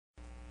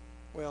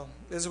Well,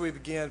 as we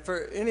begin,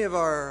 for any of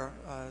our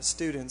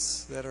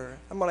students that are,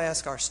 I'm going to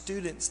ask our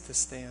students to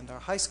stand,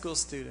 our high school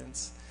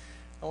students.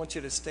 I want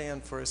you to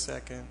stand for a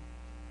second.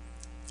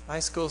 High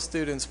school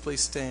students,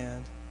 please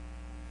stand.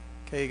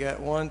 Okay, you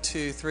got 1,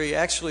 2, 3.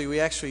 Actually, we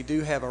actually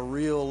do have a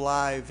real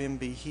live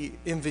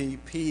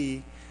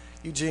MVP.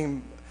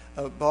 Eugene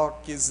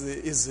Bach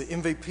is the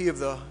MVP of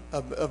the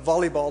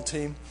volleyball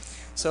team.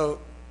 So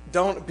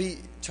don't be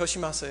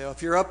Choshimase.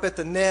 If you're up at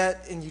the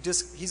net and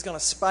he's going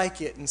to spike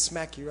it and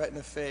smack you right in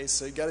the face.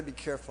 So you got to be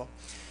careful.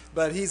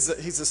 But he's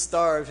a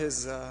star of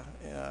his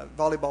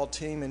volleyball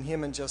team, and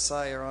him and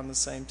Josiah are on the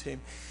same team.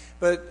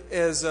 But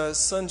as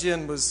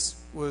Sunjin was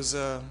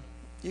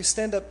you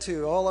stand up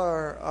too. All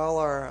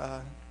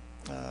our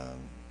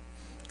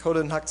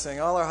Kodan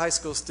Hakseng, all our high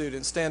school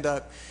students, stand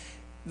up.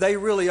 They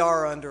really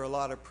are under a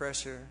lot of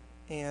pressure.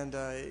 And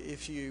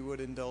if you would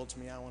indulge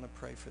me, I want to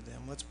pray for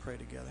them. Let's pray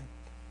together.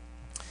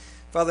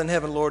 Father in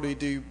heaven, Lord, we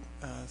do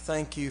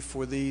thank you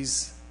for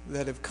these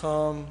that have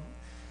come.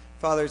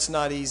 Father, it's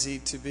not easy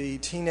to be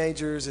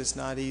teenagers. It's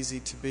not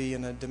easy to be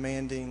in a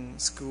demanding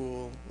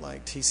school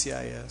like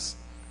TCIS.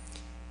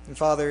 And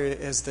Father,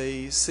 as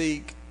they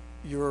seek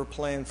your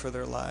plan for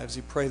their lives,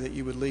 we pray that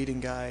you would lead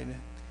and guide.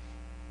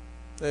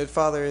 That,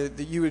 Father,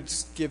 that you would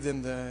give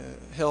them the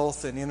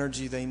health and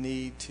energy they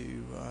need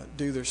to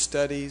do their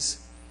studies,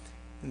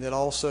 and that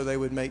also they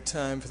would make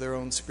time for their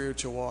own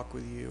spiritual walk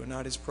with you. And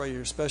I just pray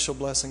your special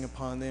blessing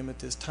upon them at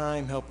this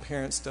time. Help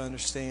parents to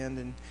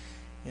understand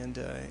and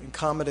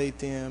accommodate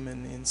them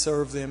and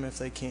serve them if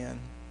they can,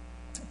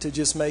 to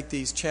just make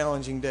these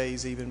challenging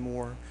days even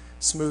more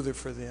smoother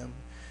for them.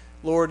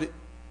 Lord,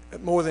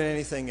 more than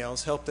anything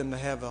else, help them to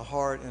have a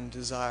heart and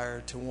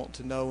desire to want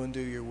to know and do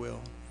your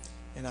will.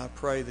 And I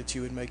pray that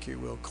you would make your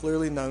will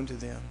clearly known to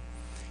them.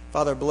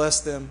 Father,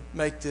 bless them.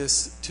 Make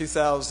this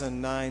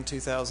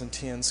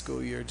 2009-2010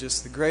 school year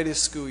just the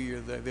greatest school year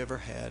they've ever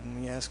had.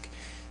 And we ask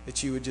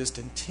that you would just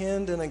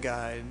intend and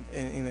guide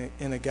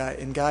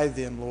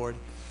them, Lord,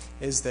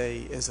 as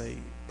they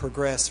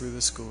progress through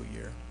the school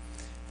year.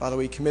 Father,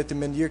 we commit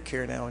them into your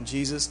care now in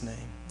Jesus'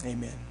 name.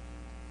 Amen.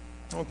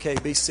 Okay,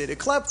 be seated.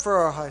 Clap for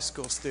our high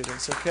school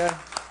students, okay?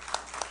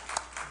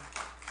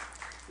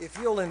 If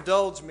you'll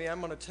indulge me, I'm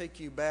going to take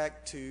you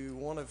back to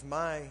one of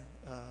my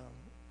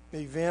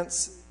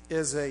events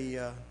as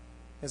a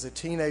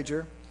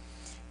teenager.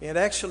 And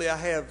actually,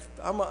 I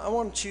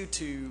want you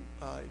to,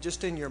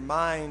 just in your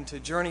mind,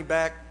 to journey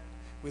back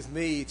with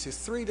me to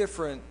 3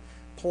 different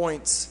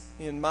points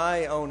in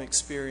my own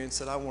experience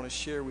that I want to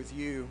share with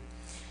you.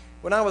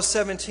 When I was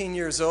 17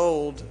 years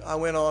old, I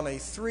went on a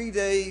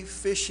 3-day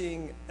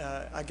fishing,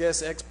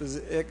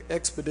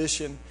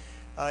 expedition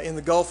in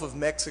the Gulf of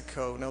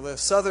Mexico. Now, the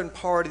southern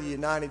part of the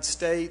United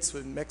States,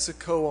 with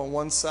Mexico on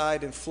one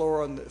side and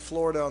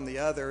Florida on the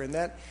other, and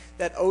that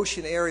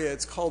ocean area,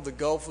 it's called the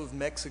Gulf of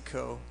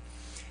Mexico.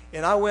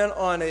 And I went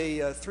on a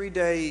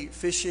 3-day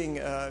fishing,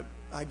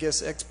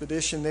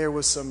 expedition there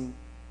with some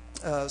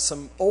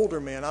older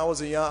men. I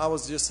was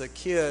just a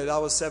kid. I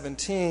was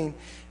 17,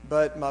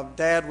 but my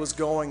dad was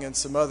going and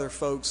some other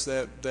folks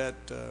that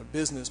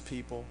business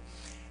people.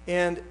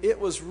 And it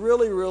was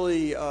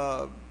really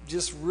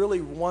just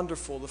really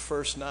wonderful the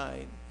first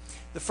night.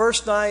 The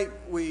first night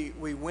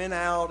we went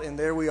out, and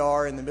there we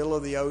are in the middle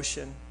of the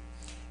ocean,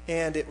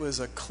 and it was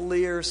a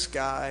clear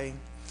sky,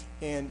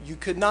 and you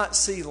could not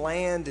see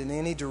land in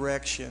any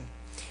direction.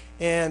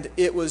 And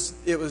it was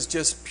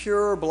just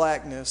pure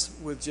blackness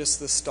with just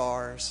the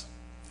stars.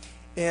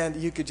 And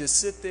you could just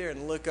sit there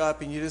and look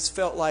up, and you just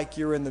felt like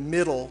you're in the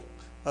middle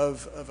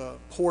of a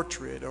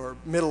portrait or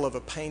middle of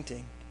a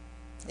painting.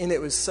 And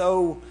it was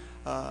so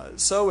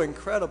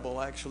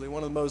incredible, actually,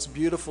 one of the most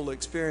beautiful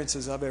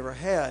experiences I've ever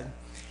had.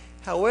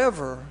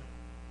 However,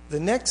 the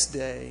next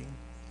day,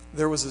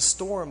 there was a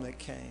storm that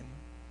came,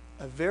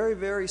 a very,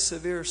 very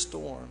severe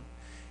storm.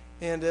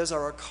 And as I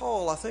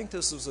recall, I think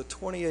this was a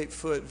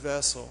 28-foot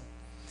vessel.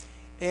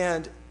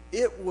 And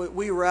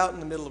we were out in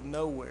the middle of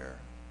nowhere.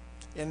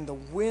 And the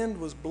wind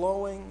was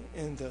blowing,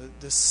 and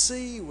the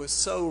sea was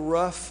so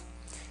rough,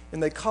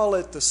 and they call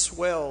it the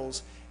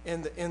swells.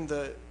 And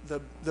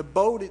the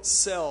boat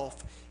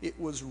itself, it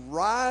was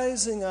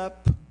rising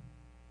up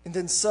and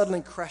then suddenly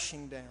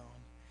crashing down.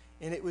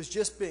 And it was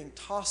just being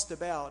tossed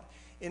about.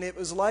 And it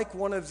was like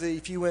one of the,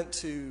 if you went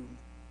to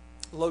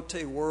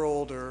Lotte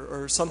World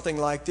or something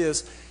like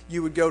this,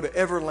 you would go to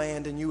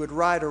Everland and you would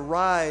ride a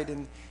ride,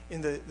 and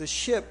in the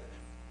ship,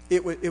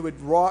 it would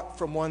rock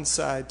from one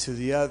side to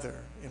the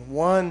other and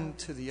one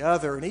to the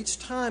other. And each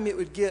time it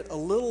would get a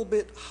little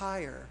bit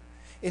higher,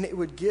 and it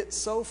would get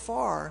so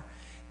far,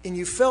 and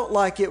you felt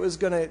like it was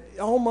going to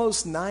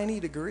almost 90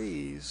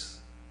 degrees.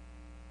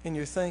 And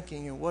you're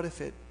thinking, and what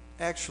if it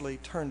actually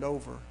turned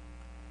over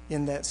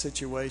in that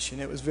situation?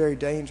 It was very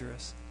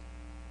dangerous.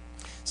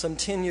 Some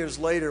 10 years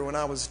later, when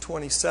I was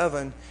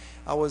 27,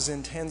 I was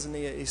in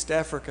Tanzania, East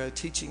Africa,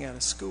 teaching at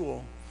a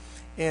school.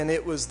 And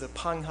it was the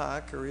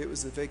Panghak, or it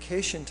was the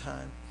vacation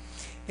time.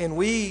 And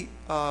we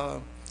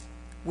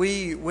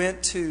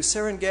went to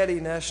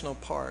Serengeti National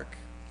Park.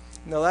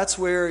 Now that's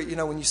where,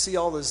 when you see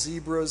all the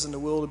zebras and the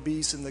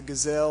wildebeest and the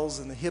gazelles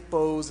and the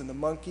hippos and the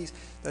monkeys,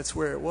 that's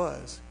where it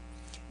was.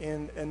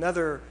 And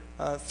another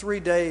 3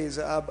 days,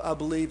 I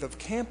believe, of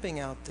camping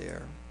out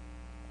there.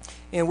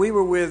 And we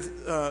were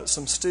with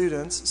some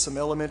students, some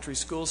elementary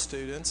school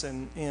students,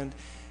 and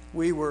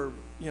we were,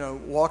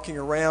 walking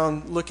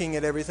around looking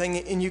at everything.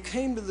 And you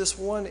came to this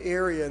one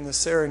area in the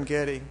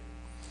Serengeti,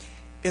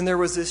 and there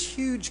was this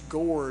huge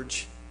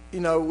gorge.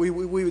 We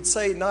would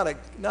say not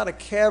a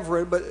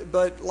cavern,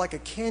 but like a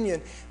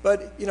canyon.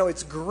 But,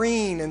 it's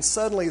green, and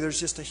suddenly there's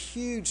just a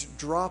huge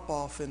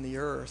drop-off in the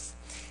earth.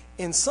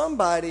 And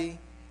somebody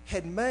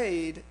had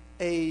made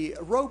a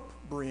rope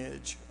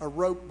bridge,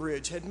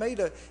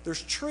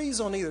 there's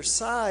trees on either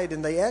side,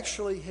 and they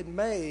actually had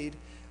made,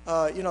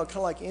 kind of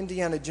like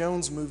Indiana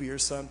Jones movie or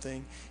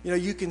something.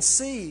 You can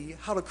see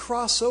how to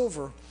cross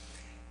over.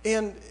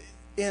 And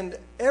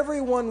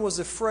everyone was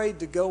afraid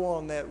to go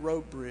on that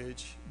rope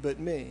bridge but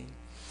me.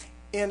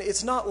 And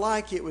it's not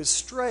like it was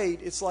straight.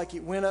 It's like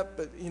it went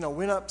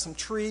up some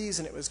trees,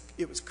 and it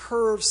was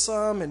curved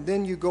some, and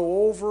then you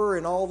go over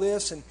and all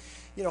this. And,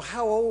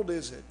 how old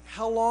is it?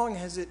 How long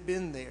has it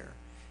been there?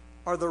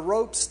 Are the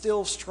ropes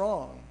still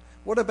strong?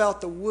 What about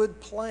the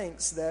wood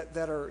planks that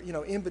are,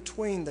 in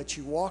between that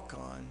you walk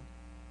on?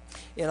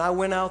 And I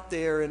went out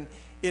there, and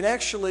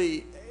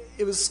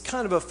it was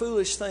kind of a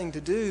foolish thing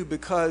to do,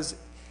 because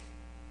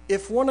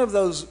if one of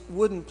those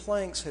wooden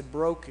planks had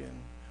broken,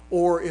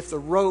 or if the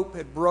rope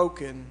had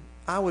broken,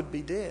 I would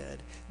be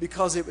dead,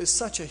 because it was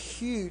such a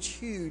huge,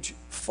 huge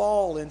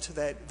fall into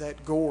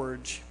that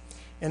gorge.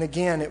 And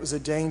again, it was a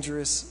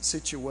dangerous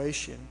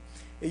situation.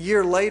 A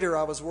year later,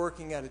 I was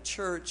working at a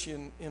church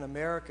in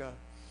America,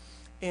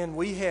 and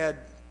we had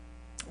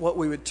what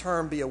we would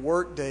term be a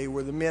work day,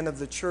 where the men of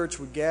the church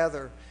would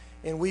gather,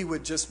 and we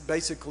would just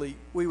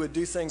we would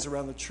do things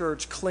around the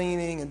church,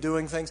 cleaning and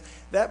doing things.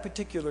 That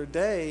particular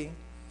day,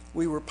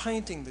 we were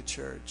painting the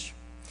church.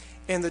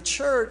 And the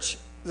church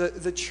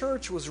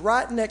was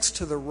right next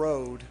to the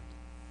road.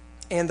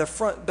 And the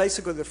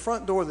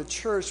front door of the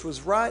church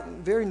was right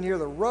very near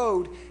the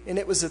road, and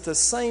it was at the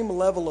same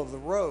level of the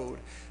road.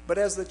 But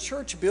as the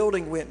church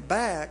building went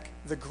back,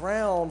 the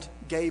ground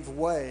gave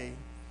way.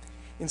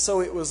 And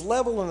so it was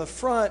level in the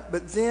front,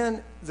 but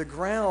then the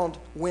ground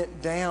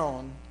went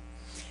down.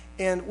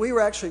 And we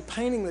were actually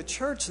painting the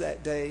church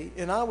that day,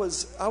 and I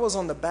was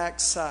on the back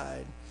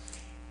side.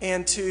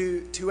 And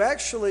to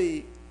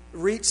actually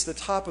reach the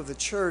top of the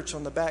church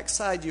on the back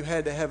side, you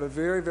had to have a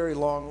very, very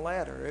long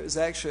ladder. It was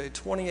actually a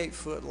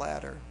 28-foot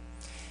ladder.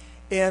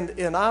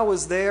 And I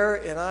was there,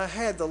 and I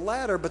had the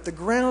ladder, but the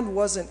ground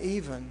wasn't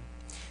even.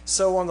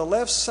 So on the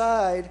left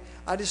side,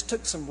 I just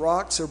took some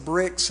rocks or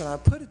bricks, and I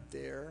put it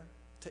there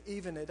to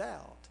even it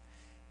out.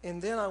 And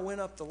then I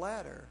went up the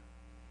ladder,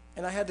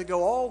 and I had to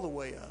go all the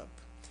way up.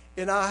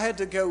 And I had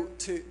to go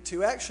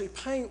to actually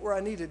paint where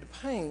I needed to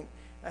paint.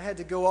 I had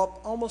to go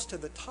up almost to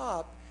the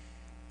top,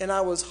 and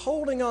I was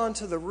holding on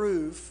to the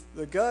roof,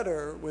 the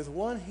gutter, with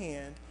one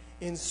hand,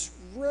 and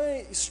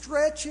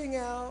stretching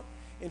out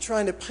and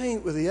trying to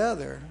paint with the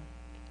other.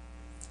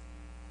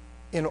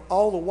 And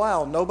all the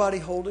while, nobody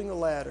holding the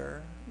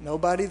ladder,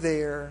 nobody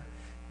there.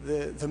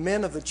 The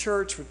men of the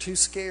church were too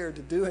scared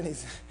to do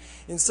anything.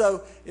 And so,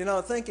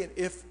 thinking,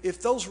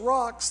 if those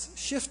rocks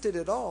shifted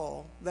at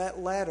all, that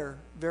ladder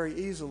very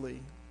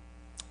easily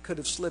could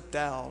have slipped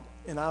out,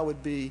 and I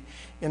would be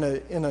in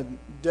a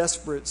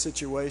desperate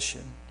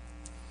situation.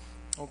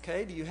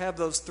 Okay, do you have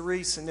those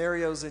 3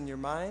 scenarios in your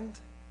mind?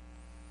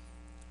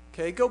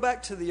 Okay, go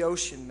back to the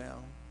ocean now.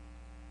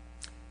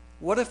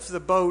 What if the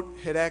boat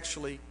had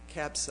actually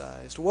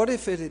capsized? What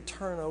if it had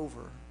turned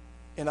over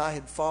and I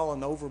had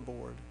fallen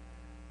overboard?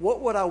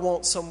 What would I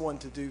want someone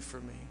to do for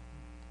me?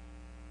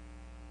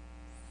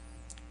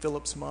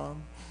 Philip's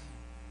mom.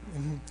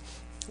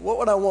 What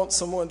would I want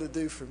someone to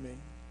do for me?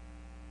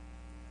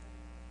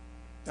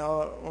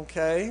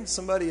 Okay,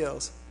 somebody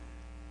else.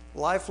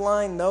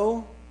 Lifeline,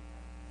 no.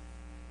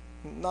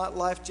 Not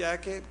life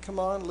jacket. Come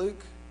on,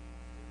 Luke.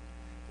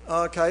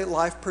 Okay,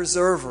 life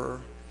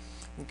preserver.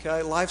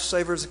 Okay,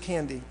 lifesaver's a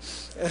candy.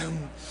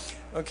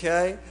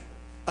 Okay,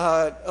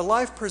 a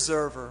life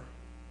preserver.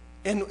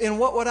 And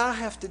what would I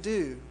have to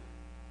do?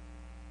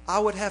 I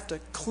would have to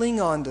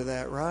cling on to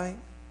that, right?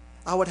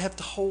 I would have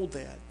to hold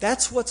that.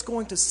 That's what's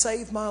going to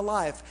save my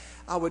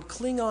life. I would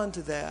cling on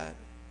to that,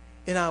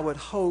 and I would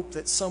hope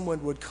that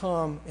someone would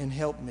come and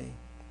help me.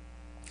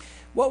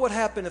 What would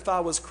happen if I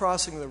was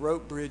crossing the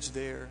rope bridge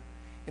there,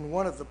 and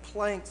one of the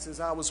planks as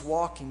I was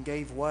walking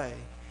gave way,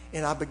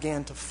 and I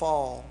began to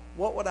fall?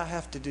 What would I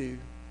have to do?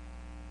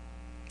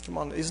 Come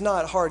on, it's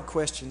not hard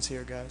questions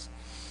here, guys.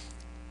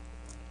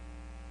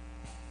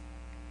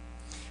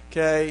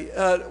 Okay,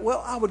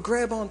 well, I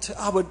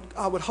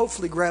would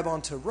hopefully grab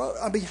onto a rope.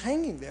 I'd be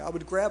hanging there. I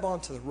would grab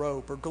onto the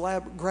rope or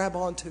grab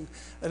onto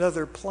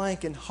another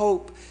plank and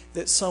hope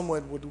that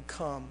someone would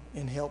come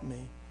and help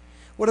me.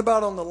 What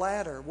about on the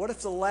ladder? What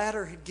if the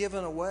ladder had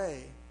given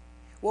away?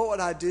 What would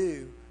I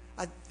do?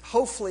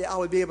 Hopefully I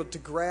would be able to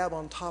grab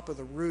on top of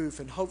the roof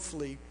and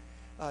hopefully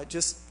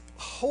just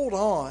hold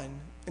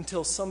on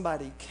until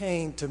somebody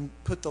came to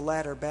put the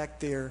ladder back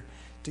there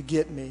to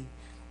get me.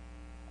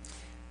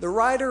 The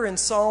writer in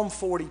Psalm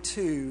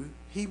 42,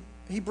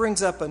 he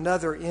brings up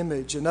another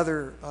image,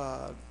 another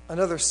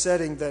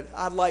setting that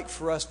I'd like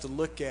for us to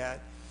look at.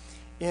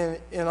 And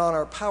on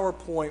our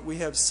PowerPoint, we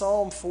have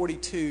Psalm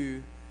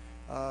 42,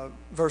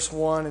 verse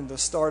 1 and the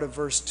start of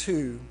verse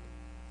 2.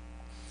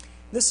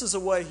 This is a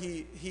way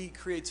he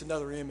creates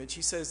another image.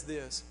 He says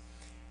this: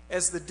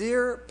 "As the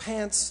deer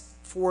pants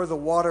for the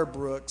water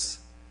brooks,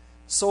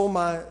 so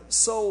my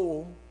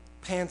soul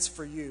pants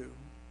for you,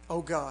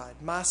 O God.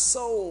 My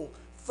soul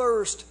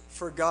thirsts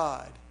for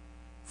God,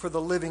 for the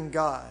living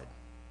God.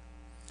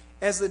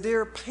 As the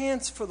deer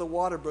pants for the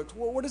water brooks."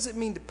 Well, what does it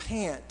mean to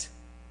pant?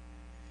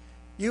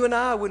 You and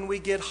I, when we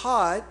get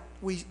hot,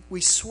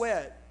 we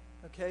sweat,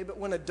 okay? But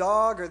when a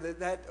dog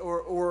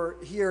or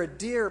here a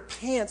deer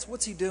pants,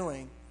 what's he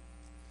doing?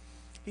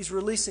 He's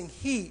releasing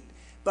heat,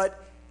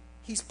 but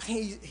he's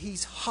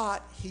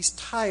hot, he's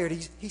tired.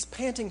 He's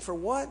panting for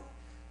what?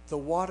 The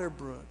water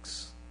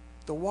brooks.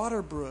 The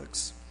water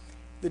brooks.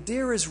 The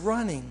deer is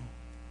running.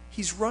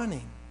 He's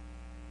running.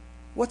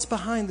 What's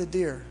behind the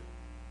deer?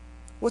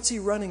 What's he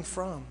running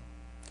from?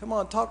 Come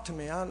on, talk to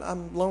me.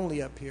 I'm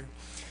lonely up here.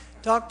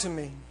 Talk to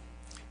me.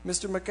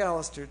 Mr.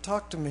 McAllister,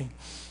 talk to me.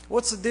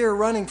 What's the deer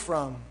running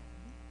from?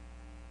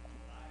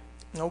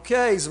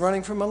 Okay, he's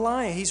running from a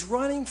lion. He's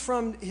running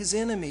from his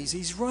enemies.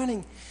 He's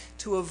running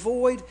to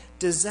avoid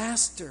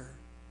disaster.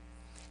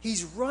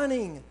 He's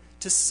running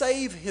to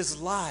save his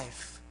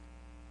life.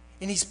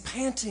 And he's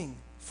panting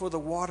for the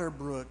water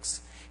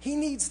brooks. He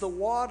needs the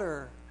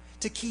water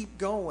to keep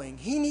going.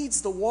 He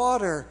needs the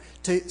water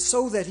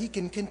so that he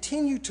can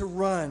continue to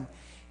run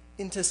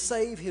and to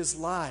save his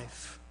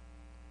life.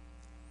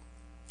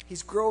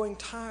 He's growing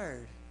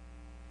tired.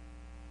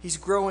 He's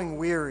growing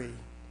weary.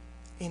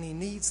 And he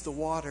needs the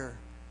water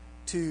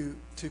to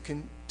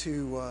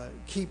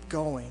keep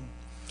going.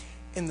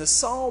 And the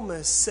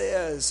psalmist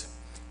says,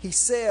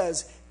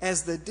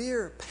 "As the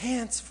deer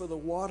pants for the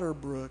water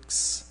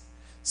brooks,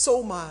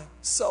 so my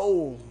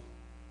soul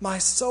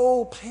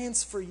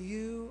pants for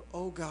you,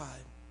 O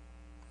God."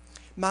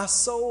 My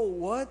soul,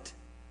 what?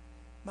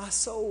 My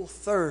soul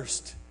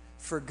thirsts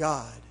for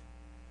God,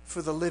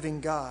 for the living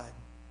God.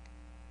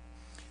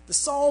 The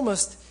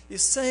psalmist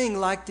is saying,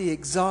 like the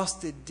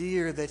exhausted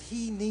deer, that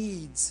he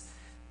needs,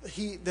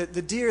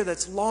 the deer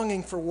that's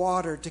longing for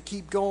water to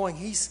keep going.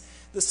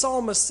 The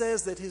psalmist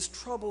says that his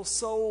troubled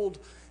soul,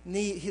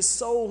 his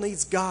soul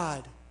needs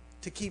God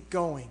to keep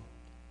going.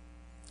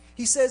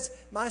 He says,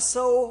 my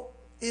soul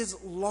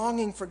is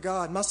longing for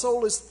God. My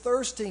soul is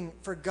thirsting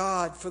for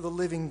God, for the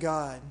living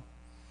God.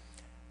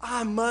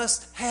 I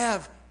must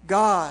have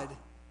God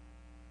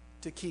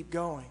to keep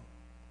going.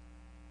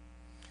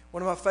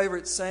 One of my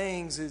favorite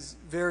sayings is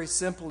very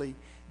simply,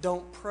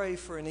 don't pray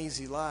for an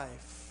easy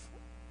life.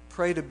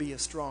 Pray to be a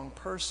strong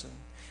person.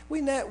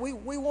 We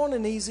want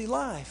an easy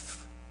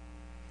life.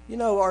 You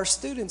know, our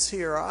students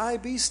here, our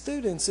IB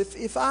students,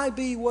 if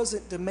IB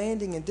wasn't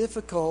demanding and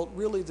difficult,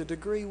 really the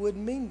degree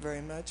wouldn't mean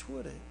very much,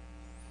 would it?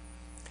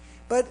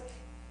 But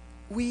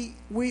we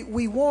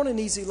want an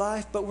easy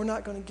life, but we're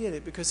not going to get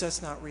it because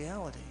that's not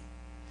reality.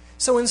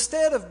 So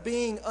instead of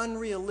being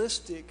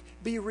unrealistic,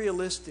 be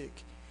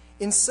realistic.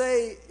 And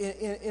say,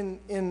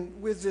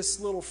 with this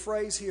little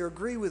phrase here,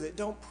 agree with it.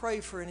 Don't pray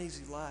for an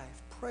easy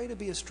life. Pray to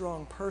be a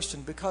strong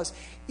person, because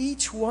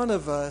each one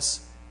of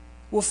us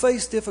will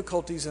face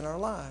difficulties in our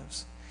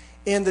lives.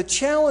 And the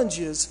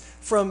challenges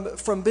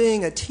from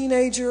being a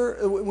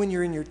teenager, when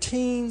you're in your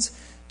teens,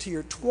 to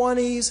your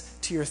 20s,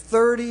 to your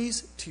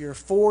 30s, to your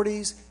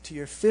 40s, to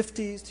your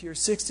 50s, to your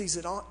 60s,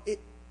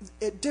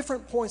 at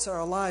different points in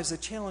our lives, the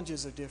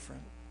challenges are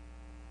different.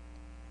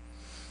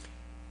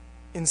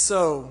 And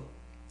so,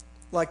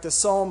 like the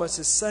psalmist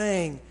is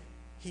saying,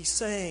 he's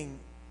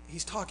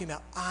talking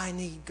about, I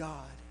need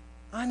God.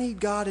 I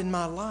need God in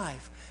my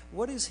life.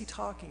 What is he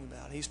talking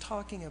about? He's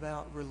talking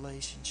about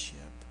relationship.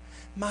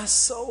 My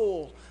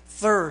soul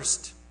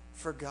thirsts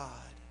for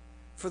God,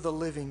 for the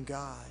living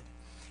God.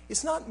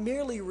 It's not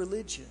merely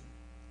religion.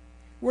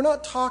 We're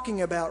not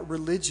talking about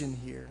religion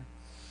here.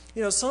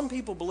 You know, some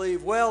people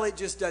believe, well, it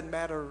just doesn't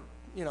matter,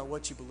 you know,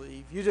 what you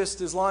believe. You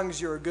just, as long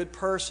as you're a good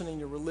person and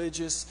you're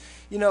religious,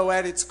 you know,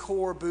 at its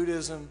core,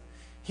 Buddhism,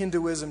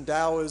 Hinduism,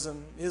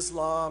 Taoism,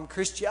 Islam,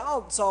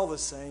 Christianity, it's all the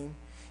same.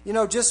 You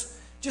know, just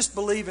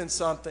believe in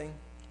something.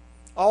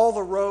 All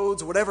the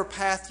roads, whatever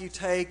path you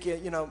take,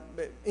 you know,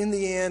 in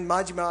the end,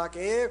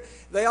 Majjhimaka,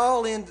 they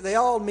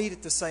all meet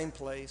at the same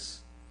place.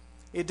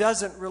 It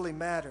doesn't really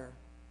matter.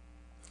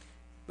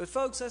 But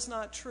folks, that's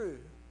not true.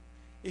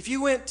 If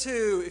you went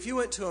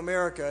to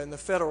America in the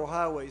federal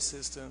highway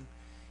system,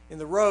 in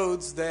the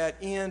roads that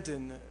end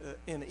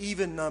in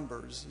even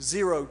numbers,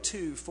 0,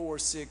 2, 4,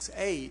 6,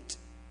 8,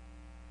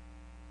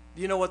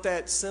 do you know what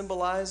that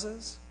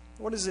symbolizes?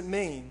 What does it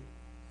mean?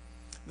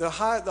 The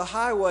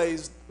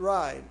highways,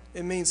 right,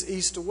 it means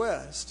east to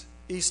west,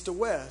 east to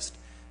west.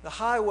 The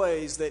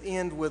highways that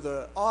end with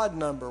an odd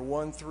number,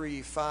 1,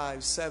 3,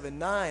 5, 7,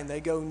 9,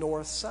 they go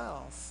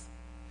north-south.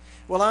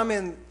 Well,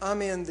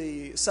 I'm in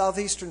the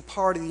southeastern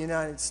part of the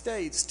United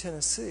States,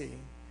 Tennessee.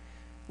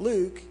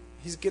 Luke,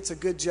 he gets a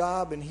good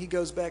job and he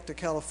goes back to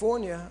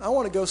California. I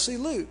want to go see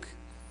Luke.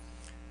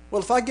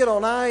 Well, if I get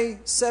on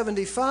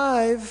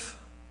I-75,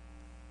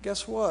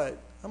 guess what?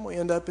 I'm going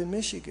to end up in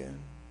Michigan.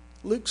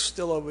 Luke's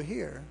still over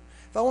here.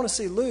 If I want to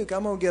see Luke,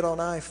 I'm going to get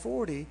on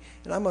I-40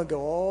 and I'm going to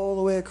go all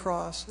the way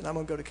across and I'm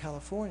going to go to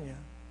California.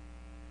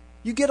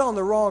 You get on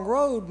the wrong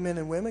road, men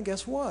and women,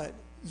 guess what?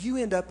 You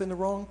end up in the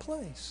wrong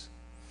place.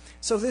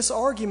 So this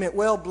argument,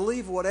 well,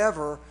 believe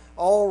whatever,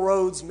 all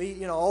roads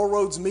meet, all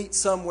roads meet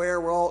somewhere.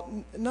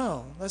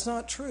 No, that's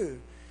not true.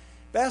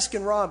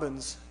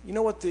 Baskin-Robbins, you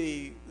know what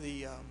the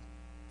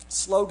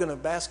slogan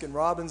of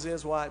Baskin-Robbins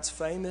is, why it's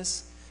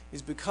famous?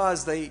 Is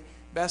because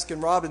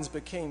Baskin-Robbins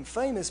became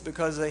famous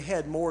because they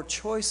had more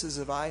choices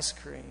of ice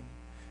cream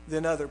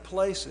than other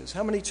places.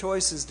 How many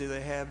choices do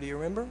they have? Do you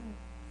remember?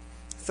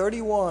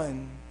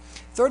 31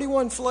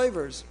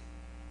 flavors.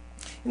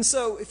 And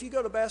so if you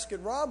go to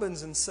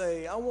Baskin-Robbins and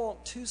say, I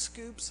want 2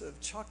 scoops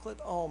of chocolate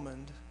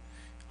almond,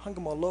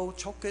 hangamalo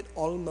chocolate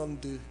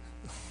almond.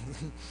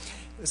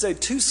 Say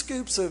 2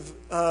 scoops of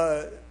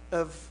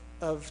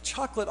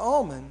chocolate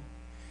almond,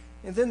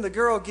 and then the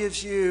girl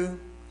gives you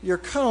your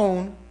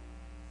cone,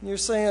 and you're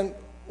saying,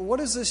 what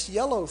is this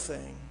yellow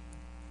thing?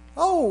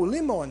 Oh,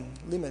 lemon.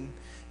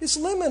 It's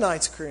lemon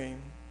ice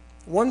cream.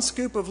 1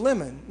 scoop of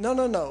lemon.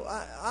 No.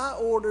 I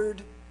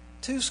ordered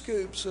 2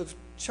 scoops of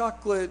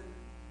chocolate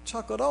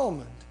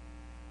almond.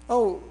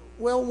 Oh,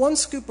 well, 1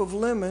 scoop of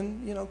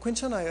lemon,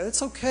 quinchanaia.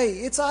 It's okay.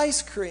 It's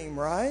ice cream,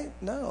 right?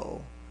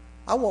 No.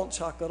 I want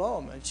chocolate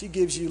almond. She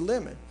gives you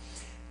lemon.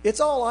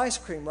 It's all ice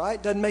cream,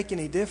 right? Doesn't make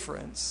any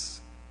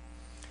difference.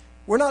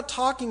 We're not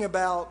talking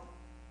about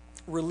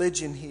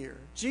religion here.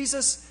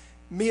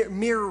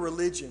 Mere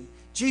religion.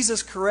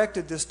 Jesus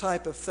corrected this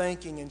type of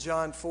thinking in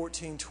John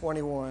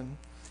 14:21.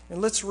 And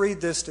let's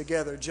read this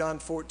together, John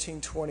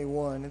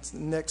 14:21. It's the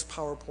next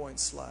PowerPoint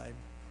slide.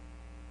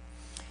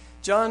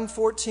 John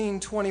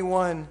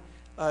 14:21,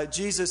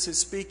 Jesus is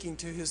speaking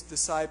to his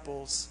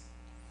disciples.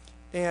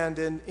 And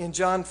in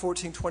John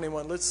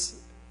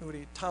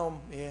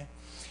 14:21,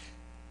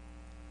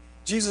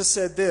 Jesus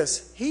said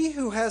this, He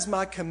who has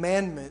my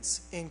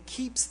commandments and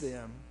keeps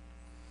them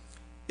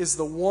is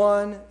the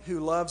one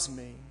who loves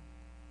me.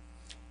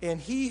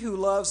 And he who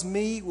loves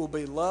me will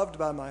be loved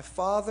by my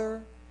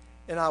Father,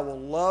 and I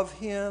will love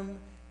him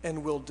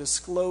and will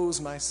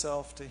disclose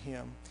myself to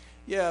him.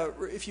 Yeah,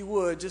 if you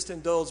would, just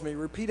indulge me.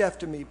 Repeat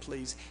after me,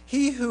 please.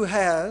 He who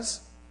has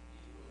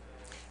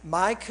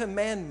my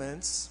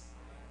commandments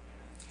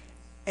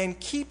and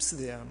keeps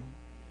them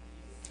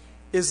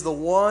is the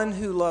one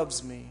who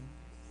loves me.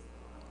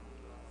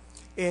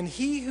 And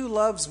he who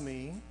loves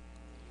me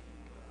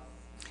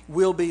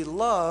will be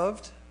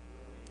loved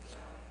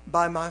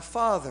by my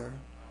Father,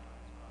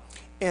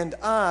 and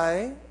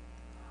I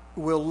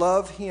will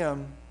love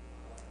him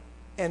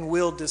and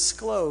will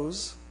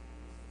disclose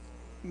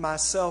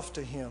myself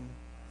to him.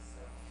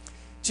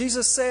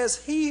 Jesus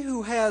says, he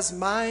who has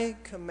my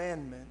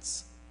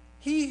commandments,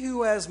 he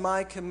who has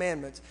my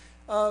commandments.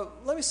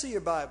 Let me see your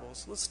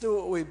Bibles. Let's do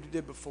what we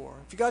did before.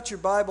 If you got your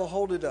Bible,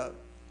 hold it up.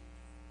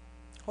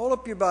 Hold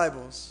up your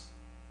Bibles.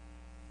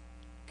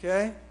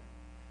 Okay?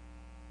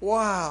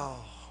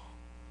 Wow.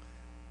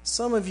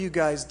 Some of you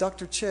guys,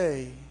 Dr.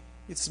 Che,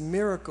 it's a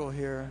miracle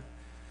here.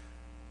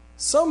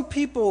 Some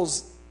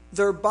people's,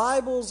 their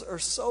Bibles are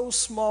so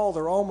small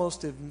they're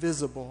almost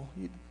invisible.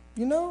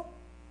 You know?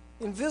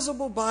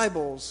 Invisible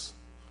Bibles.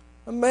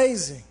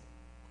 Amazing.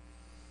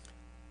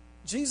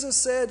 Jesus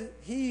said,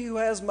 he who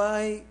has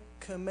my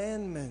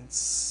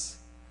commandments.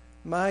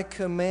 My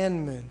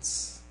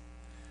commandments.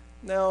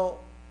 Now,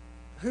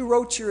 who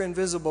wrote your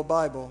invisible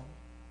Bible?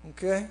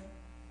 Okay?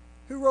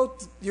 Who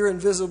wrote your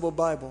invisible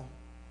Bible?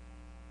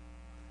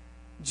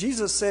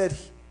 Jesus said,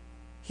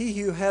 he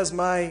who has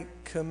my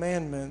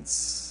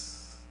commandments.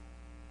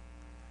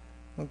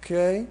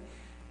 Okay?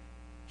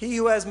 He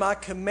who has my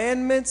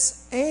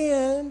commandments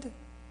and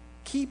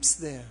keeps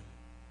them.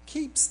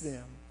 Keeps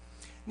them.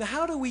 Now,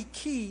 how do we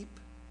keep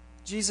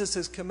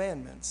Jesus'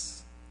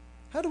 commandments?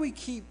 How do we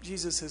keep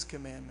Jesus'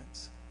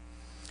 commandments?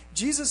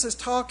 Jesus is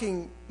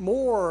talking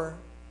more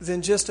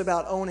than just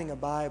about owning a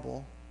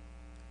Bible,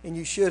 and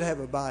you should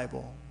have a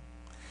Bible.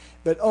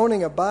 But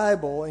owning a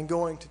Bible and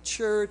going to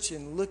church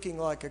and looking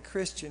like a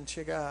Christian,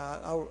 check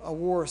out, I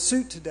wore a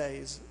suit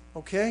today,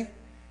 okay?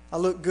 I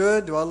look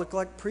good. Do I look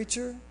like a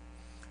preacher?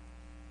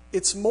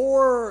 It's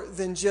more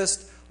than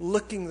just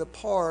looking the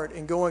part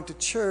and going to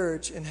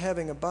church and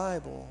having a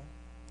Bible.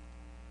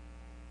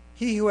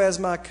 He who has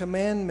my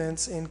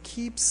commandments and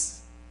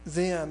keeps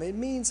them, it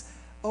means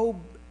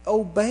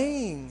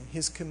obeying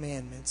his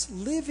commandments,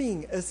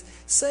 living,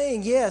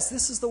 saying, yes,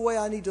 this is the way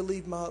I need to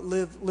live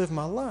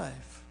my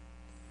life.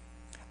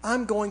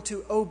 I'm going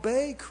to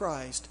obey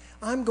Christ.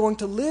 I'm going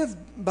to live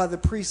by the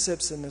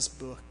precepts in this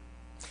book.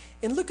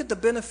 And look at the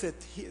benefit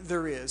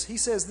there is. He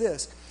says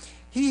this,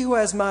 he who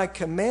has my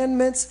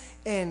commandments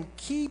and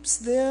keeps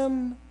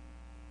them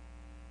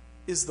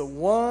is the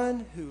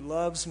one who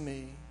loves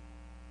me.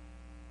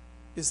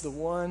 is the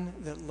one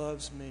that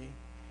loves me.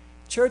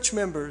 Church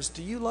members,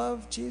 do you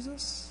love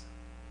Jesus?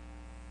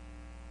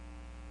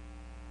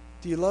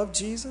 Do you love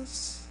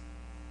Jesus?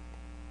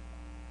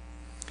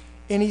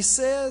 And he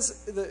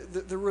says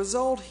the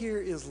result here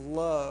is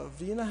love.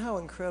 Do you know how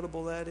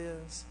incredible that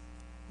is?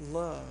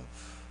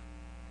 Love.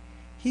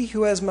 He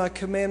who has my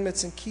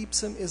commandments and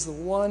keeps them is the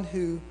one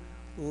who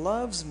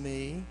loves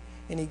me.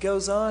 And he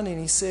goes on and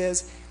he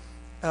says,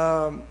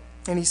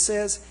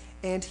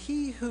 and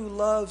he who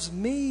loves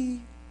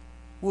me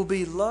will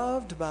be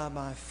loved by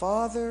my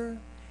Father,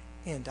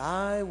 and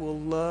I will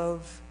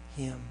love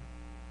him.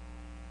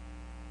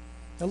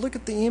 Now look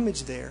at the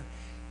image there.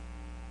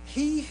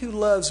 He who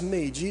loves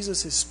me,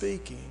 Jesus is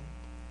speaking,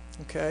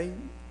 okay?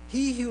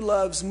 He who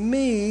loves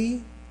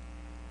me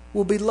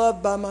will be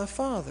loved by my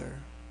Father,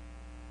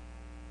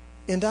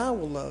 and I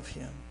will love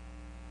him.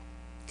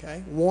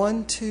 Okay?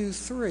 1, 2,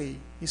 3.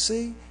 You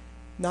see?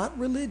 Not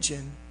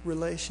religion,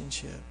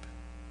 relationship.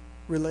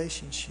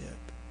 Relationship.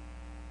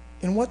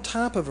 And what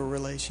type of a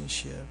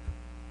relationship?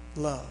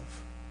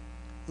 Love.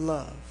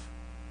 Love.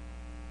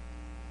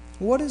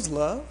 What is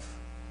love?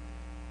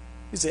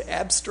 Is it an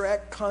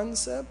abstract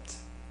concept?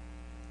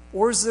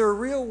 Or is there a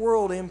real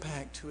world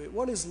impact to it?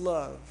 What is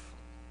love?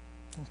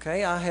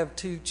 Okay, I have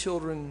 2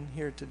 children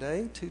here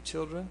today. 2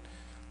 children.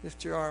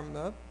 Lift your arm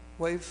up.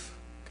 Wave.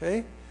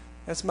 Okay,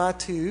 that's my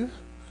 2.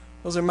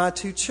 Those are my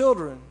 2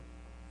 children.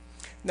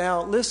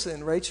 Now,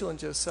 listen, Rachel and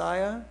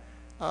Josiah,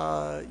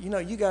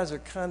 you guys are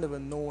kind of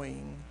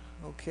annoying,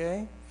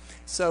 okay?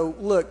 So,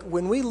 look,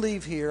 when we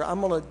leave here, I'm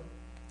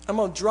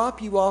gonna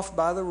drop you off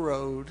by the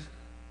road,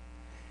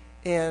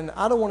 and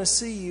I don't want to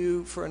see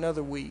you for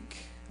another week,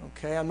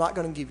 okay? I'm not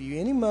going to give you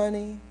any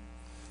money,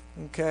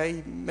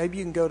 okay? Maybe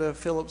you can go to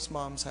Philip's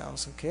mom's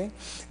house, okay?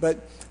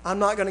 But I'm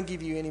not going to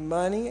give you any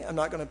money. I'm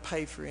not going to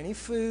pay for any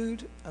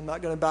food. I'm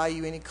not going to buy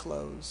you any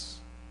clothes.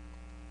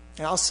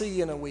 And I'll see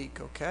you in a week,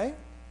 okay?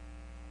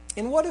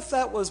 And what if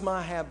that was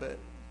my habit?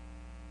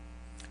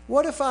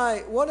 What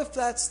if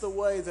that's the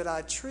way that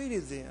I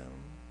treated them?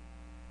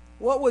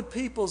 What would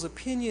people's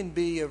opinion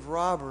be of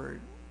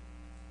Robert?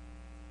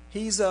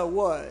 He's a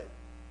what?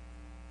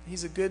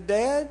 He's a good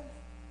dad?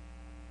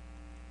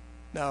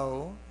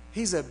 No,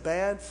 he's a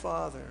bad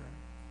father.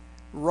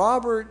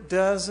 Robert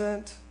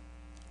doesn't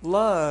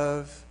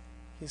love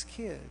his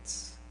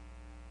kids.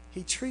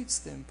 He treats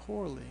them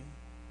poorly.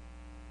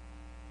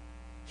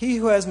 He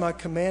who has my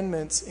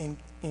commandments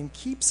and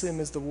keeps them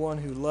is the one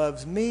who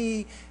loves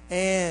me,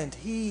 and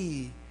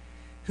he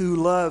who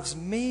loves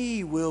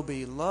me will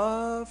be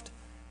loved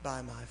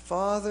by my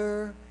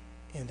Father,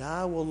 and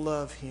I will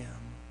love him.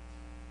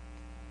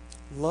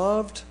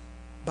 Loved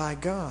by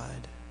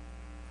God.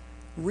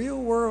 Real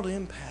world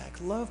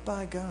impact. Loved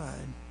by God.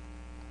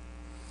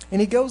 And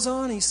he goes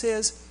on, he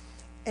says,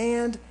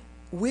 and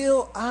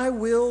I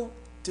will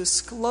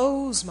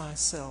disclose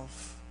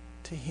myself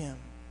to him.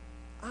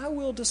 I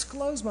will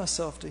disclose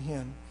myself to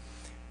him.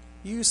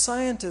 You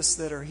scientists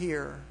that are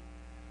here,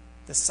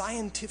 the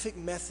scientific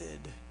method,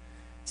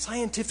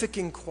 scientific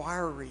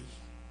inquiry,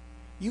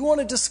 you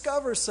want to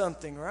discover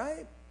something,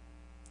 right?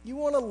 You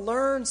want to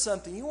learn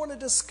something. You want to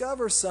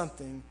discover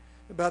something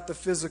about the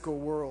physical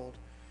world.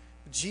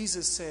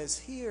 Jesus says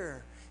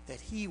here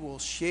that he will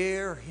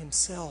share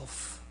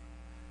himself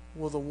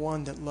with the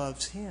one that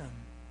loves him.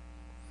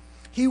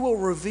 He will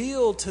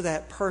reveal to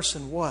that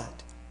person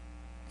what?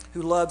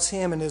 Who loves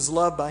him and is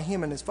loved by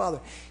him and his Father.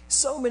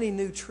 So many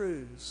new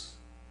truths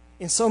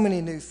and so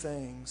many new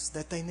things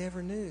that they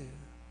never knew.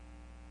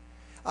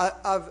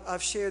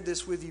 I've shared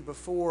this with you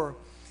before.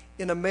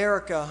 In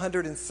America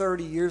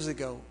 130 years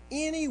ago,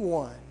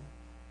 anyone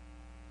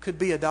could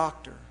be a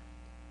doctor.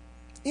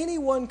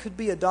 Anyone could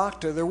be a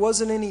doctor. There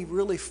wasn't any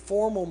really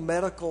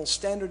formal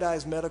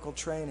standardized medical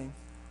training.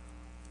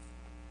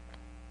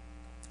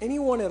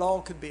 Anyone at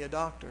all could be a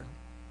doctor.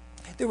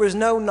 There was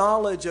no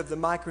knowledge of the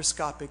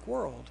microscopic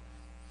world.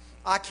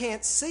 I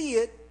can't see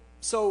it,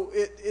 so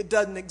it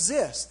doesn't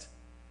exist.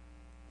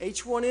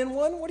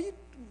 H1N1? What are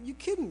you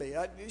kidding me?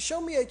 Show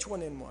me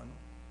H1N1.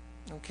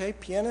 Okay,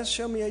 pianist,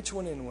 show me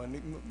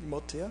H1N1.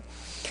 Motia.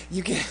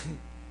 You can.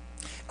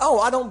 Oh,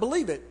 I don't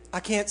believe it. I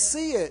can't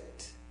see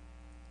it.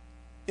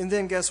 And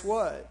then guess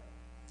what?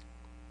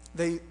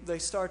 They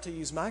start to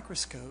use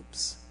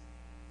microscopes,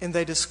 and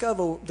they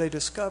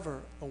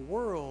discover a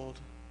world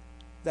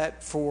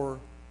that for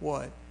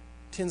what?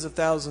 Tens of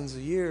thousands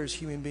of years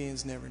human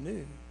beings never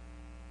knew.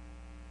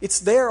 It's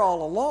there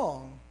all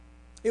along.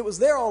 It was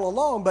there all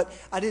along, but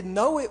I didn't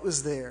know it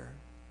was there.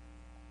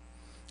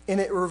 And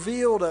it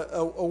revealed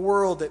a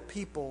world that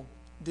people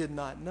did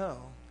not know.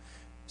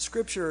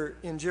 Scripture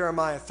in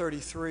Jeremiah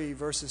 33,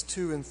 verses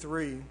 2 and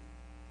 3.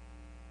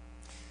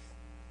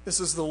 This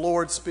is the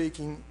Lord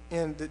speaking,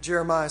 and that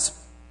Jeremiah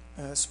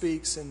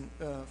speaks,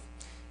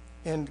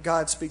 and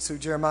God speaks through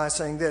Jeremiah,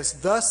 saying this: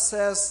 Thus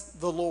says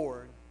the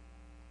Lord,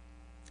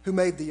 who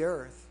made the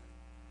earth,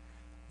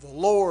 the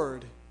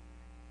Lord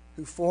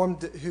who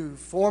formed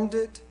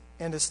it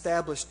and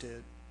established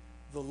it.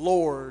 The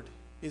Lord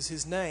is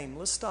his name.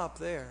 Let's stop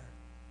there.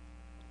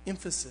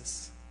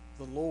 Emphasis,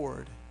 the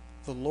Lord.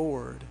 the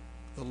Lord,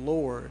 the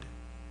Lord.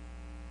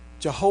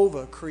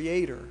 Jehovah,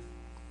 Creator.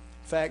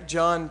 In fact,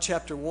 John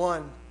chapter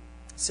 1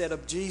 said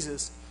of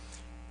Jesus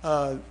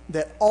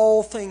that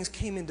all things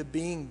came into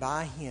being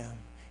by Him,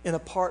 and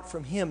apart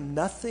from Him,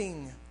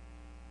 nothing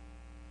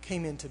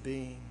came into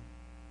being.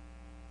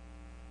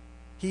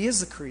 He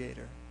is the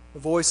Creator, the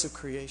voice of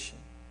creation.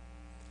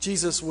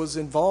 Jesus was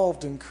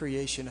involved in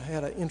creation,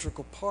 had an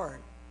integral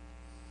part.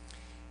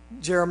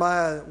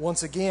 Jeremiah,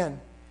 once again,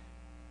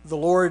 the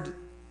Lord,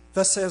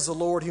 thus says the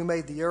Lord who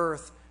made the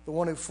earth, the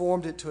one who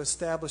formed it to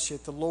establish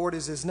it. The Lord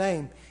is His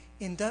name.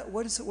 And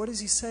what does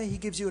He say? He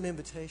gives you an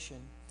invitation.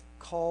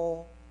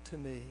 Call to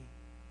me.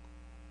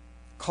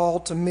 Call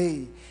to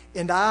me.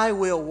 And I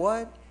will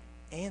what?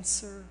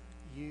 Answer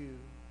you.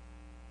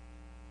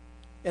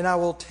 And I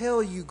will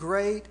tell you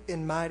great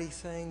and mighty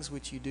things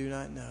which you do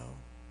not know.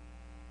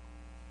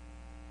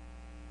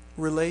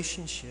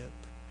 Relationship.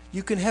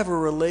 You can have a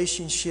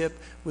relationship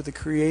with the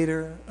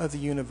Creator of the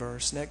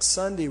universe. Next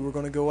Sunday we're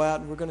going to go out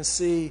and we're going to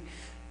see,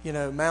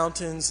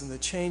 mountains and the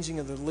changing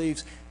of the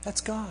leaves.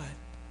 That's God.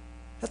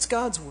 That's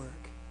God's work.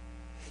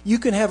 You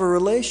can have a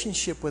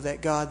relationship with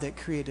that God that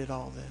created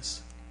all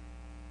this.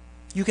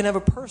 You can have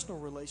a personal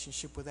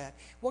relationship with that.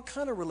 What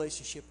kind of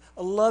relationship?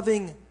 A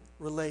loving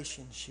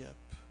relationship.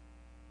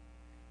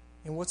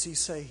 And what's He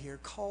say here?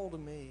 Call to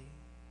me,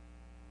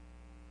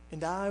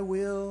 and I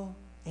will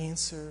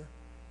answer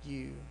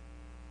you.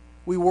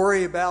 We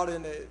worry about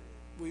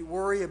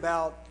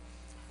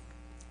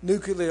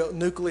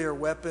nuclear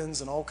weapons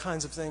and all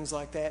kinds of things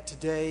like that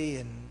today,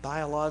 and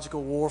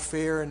biological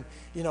warfare and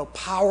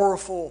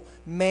powerful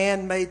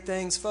man-made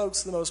things.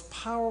 Folks, the most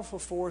powerful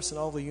force in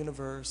all the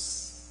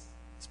universe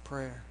is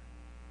prayer.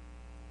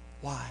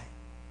 Why?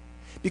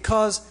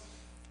 Because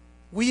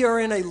we are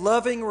in a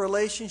loving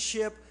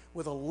relationship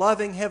with a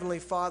loving Heavenly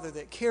Father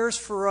that cares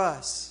for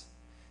us,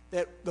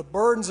 that the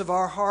burdens of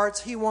our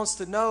hearts He wants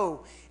to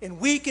know, and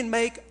we can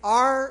make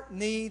our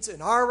needs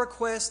and our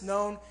requests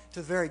known to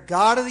the very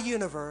God of the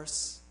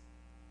universe,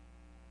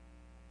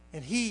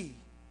 and He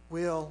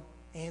will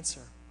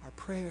answer our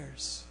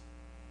prayers.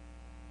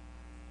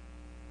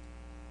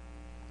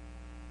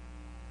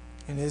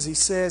 And as He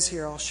says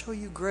here, I'll show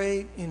you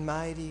great and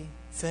mighty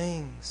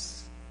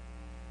things,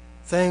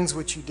 things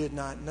which you did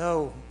not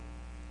know.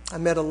 I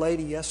met a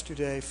lady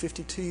yesterday,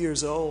 52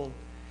 years old,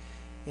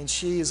 and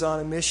she is on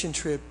a mission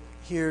trip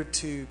here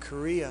to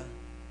Korea.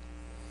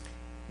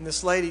 And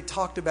this lady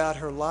talked about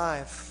her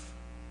life,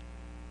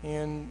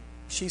 and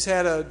she's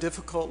had a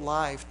difficult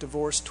life,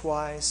 divorced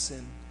twice,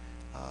 and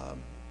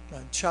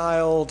a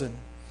child. And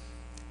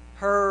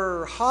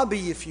her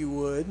hobby, if you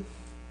would,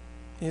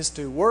 is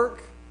to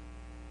work,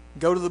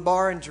 go to the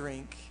bar and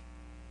drink,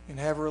 and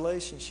have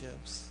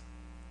relationships.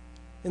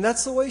 And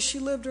that's the way she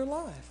lived her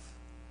life.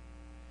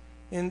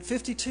 In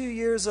 52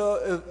 years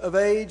of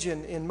age,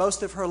 and in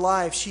most of her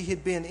life, she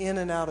had been in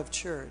and out of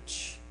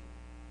church.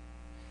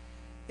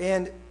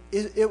 And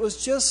it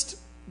was just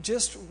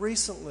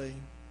recently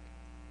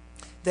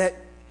that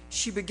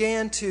she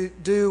began to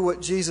do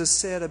what Jesus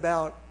said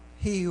about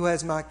He who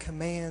has my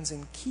commands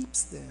and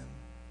keeps them.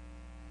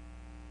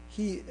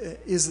 He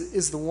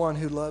is the one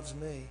who loves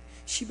me.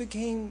 She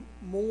became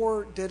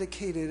more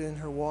dedicated in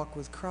her walk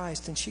with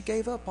Christ, and she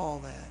gave up all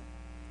that.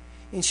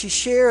 And she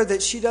shared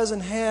that she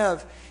doesn't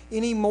have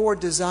any more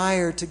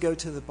desire to go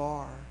to the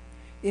bar,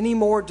 any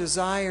more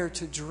desire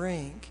to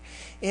drink.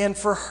 And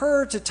for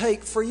her to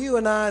take, for you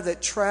and I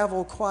that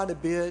travel quite a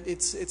bit,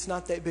 it's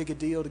not that big a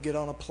deal to get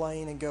on a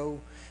plane and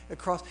go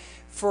across.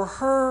 For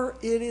her,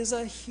 it is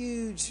a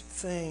huge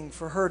thing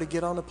for her to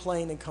get on a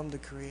plane and come to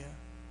Korea,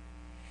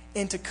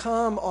 and to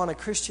come on a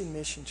Christian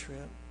mission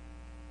trip.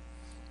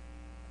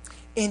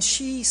 And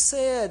she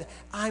said,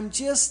 I'm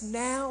just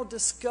now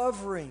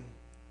discovering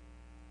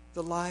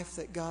the life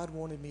that God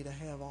wanted me to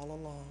have all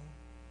along.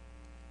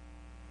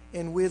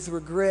 And with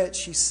regret,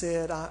 she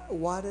said,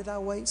 why did I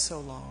wait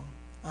so long?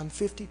 I'm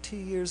 52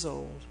 years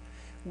old.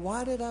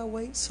 Why did I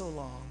wait so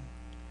long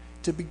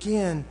to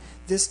begin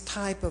this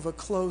type of a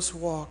close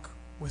walk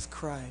with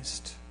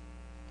Christ?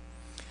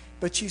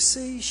 But you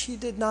see, she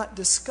did not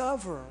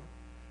discover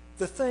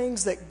the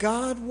things that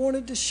God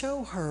wanted to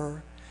show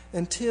her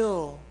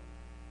until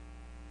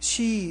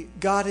she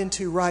got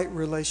into right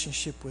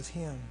relationship with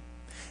Him.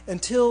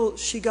 Until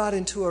she got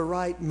into a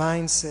right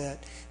mindset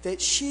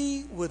that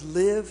she would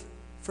live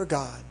for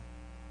God.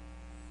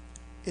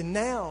 And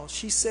now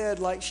she said,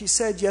 like she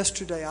said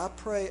yesterday,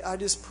 I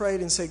just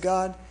prayed and said,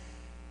 God,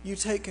 you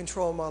take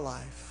control of my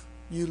life.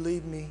 You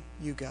lead me,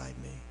 you guide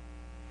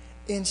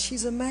me. And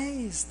she's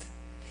amazed.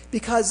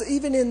 Because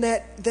even in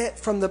that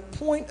from the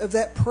point of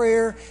that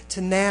prayer to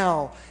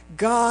now,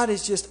 God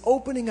is just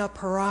opening up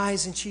her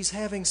eyes, and she's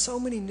having so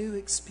many new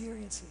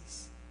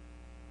experiences.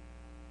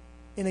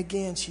 And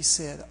again, she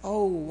said,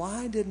 oh,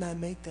 why didn't I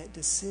make that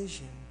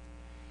decision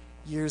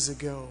years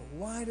ago?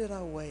 Why did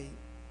I wait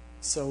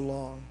so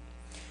long?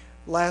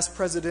 Last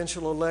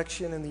presidential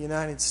election in the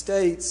United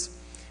States,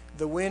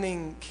 the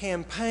winning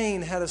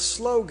campaign had a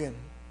slogan.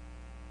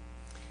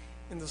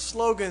 And the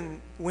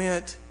slogan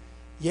went,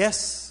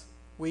 yes,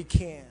 we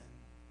can.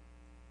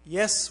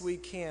 Yes, we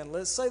can.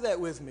 Let's say that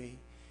with me.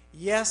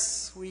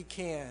 Yes, we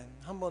can.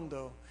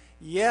 Hamondo.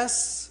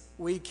 Yes,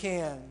 we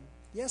can.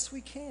 Yes,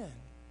 we can.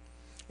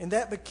 And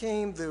that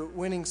became the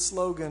winning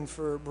slogan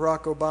for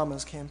Barack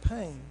Obama's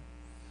campaign.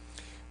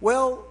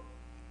 Well,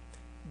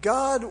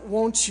 God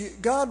wants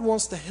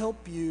to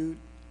help you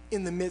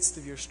in the midst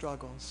of your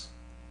struggles.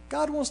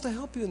 God wants to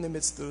help you in the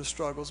midst of the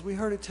struggles. We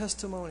heard a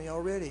testimony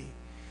already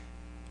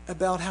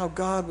about how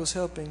God was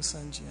helping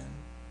Sanjin.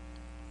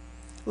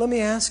 Let me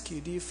ask you,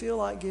 do you feel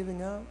like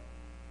giving up?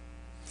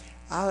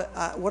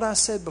 What I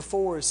said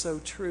before is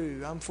so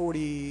true. I'm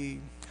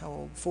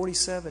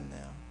 47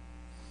 now.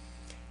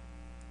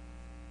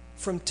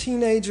 From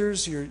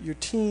teenagers, your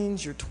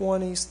teens, your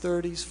 20s,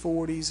 30s,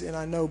 40s, and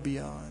I know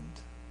beyond.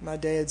 My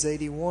dad's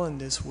 81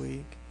 this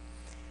week.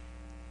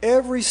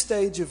 Every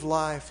stage of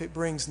life, it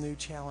brings new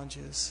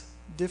challenges,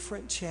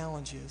 different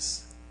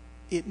challenges.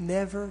 It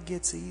never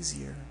gets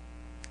easier.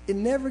 It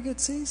never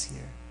gets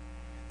easier.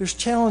 There's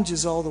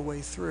challenges all the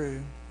way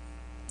through.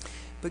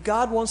 But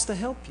God wants to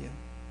help you.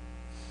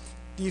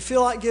 Do you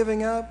feel like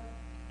giving up?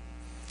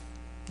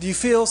 Do you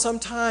feel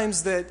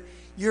sometimes that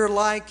you're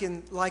like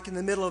in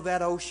the middle of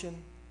that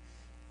ocean,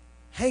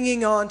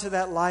 hanging on to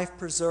that life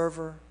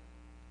preserver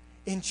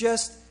and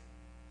just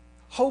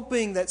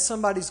hoping that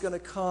somebody's going to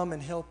come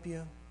and help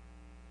you?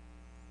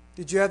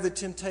 Did you have the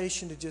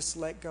temptation to just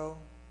let go?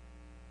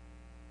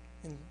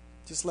 And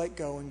just let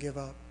go and give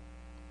up?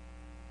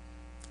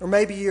 Or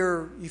maybe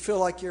you feel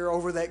like you're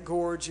over that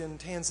gorge in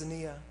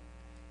Tanzania,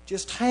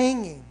 just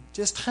hanging,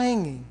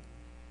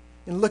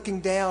 and looking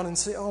down and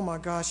say, oh my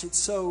gosh, it's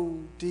so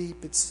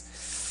deep.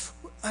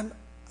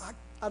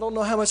 I don't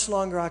know how much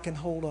longer I can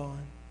hold on.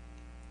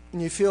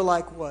 And you feel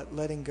like what?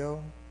 Letting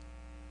go?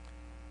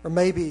 Or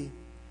maybe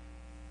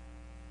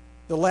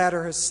the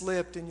ladder has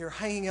slipped and you're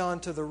hanging on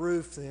to the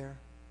roof there.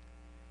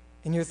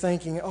 And you're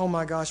thinking, oh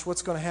my gosh,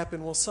 what's going to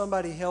happen? Will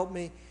somebody help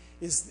me?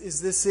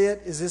 Is this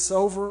it? Is this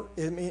over?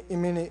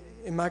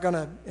 Am I going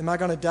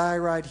to die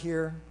right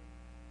here?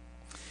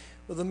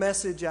 Well, the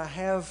message I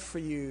have for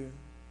you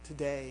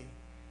today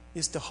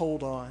is to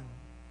hold on.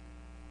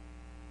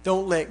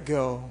 Don't let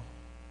go.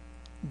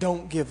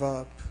 Don't give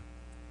up.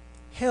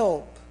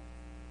 Help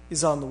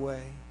is on the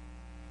way.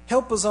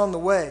 Help is on the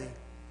way.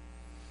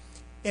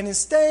 And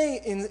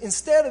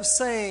instead of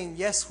saying,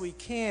 yes, we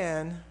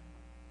can,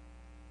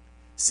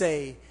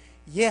 say,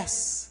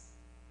 yes,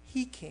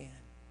 He can.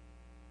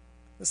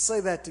 Let's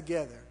say that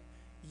together.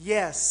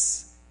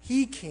 Yes,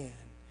 He can.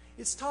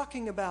 It's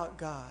talking about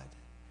God.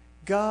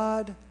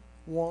 God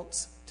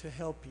wants to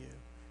help you.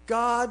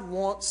 God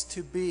wants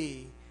to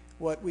be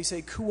what we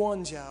say,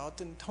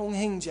 kuonja, and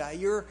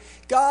tonghengja.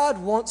 God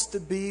wants to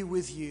be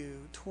with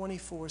you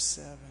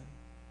 24/7.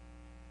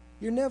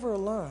 You're never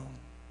alone.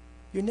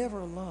 You're never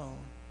alone.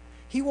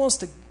 He wants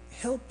to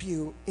help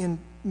you and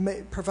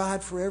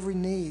provide for every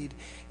need,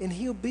 and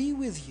He'll be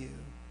with you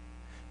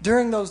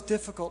during those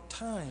difficult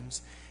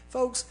times.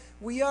 Folks,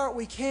 we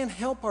can't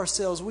help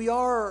ourselves. We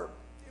know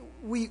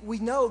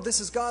this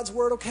is God's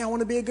Word. Okay, I want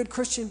to be a good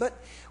Christian, but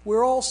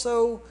we're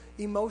also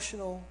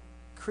emotional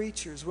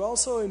creatures.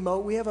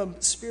 We have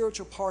a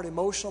spiritual part,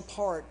 emotional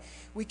part.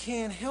 We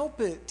can't help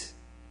it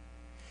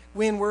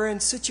when we're in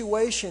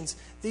situations.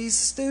 These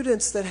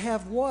students that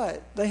have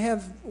what? They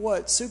have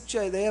what?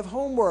 Sukje, they have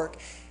homework.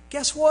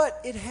 Guess what?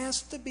 It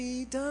has to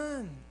be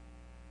done.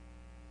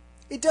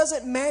 It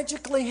doesn't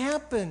magically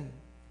happen.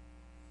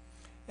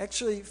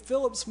 Actually,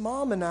 Philip's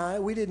mom and I,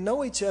 we didn't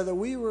know each other.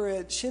 We were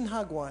at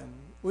Shinhagwan.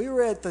 We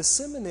were at the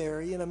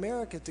seminary in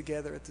America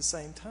together at the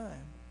same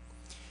time.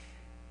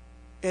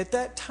 At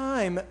that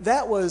time,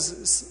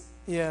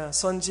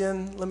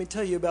 Sunjin, let me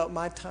tell you about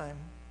my time.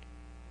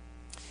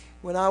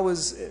 When I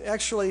was,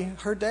 actually,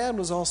 her dad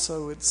was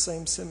also at the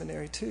same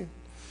seminary too.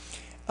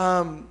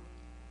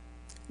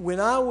 When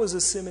I was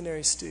a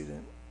seminary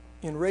student,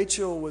 and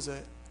Rachel was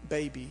a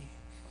baby,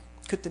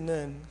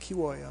 Kutanan,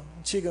 Kiwoya,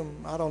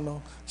 Chigam, I don't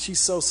know, she's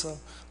so.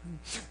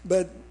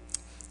 But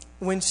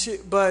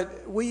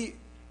we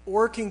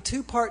working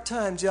 2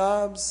 part-time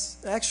jobs,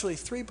 actually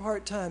 3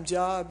 part-time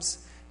jobs,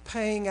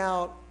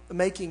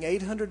 making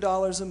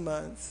 $800 a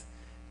month,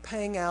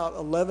 paying out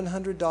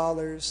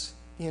 $1,100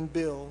 in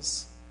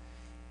bills.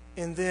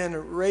 And then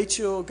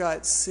Rachel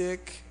got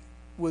sick,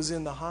 was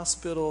in the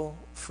hospital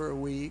for a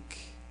week,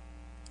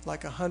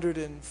 like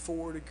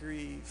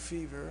 104-degree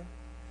fever.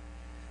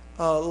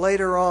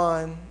 Later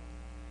on,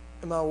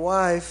 my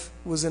wife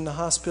was in the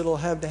hospital,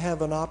 had to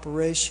have an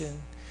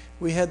operation.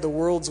 We had the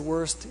world's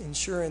worst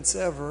insurance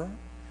ever.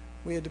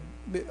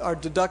 Our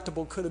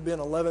deductible could have been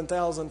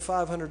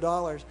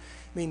 $11,500.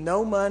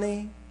 No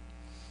money.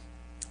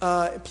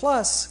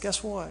 Plus,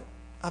 guess what?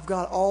 I've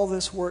got all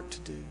this work to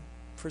do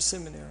for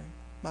seminary,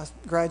 my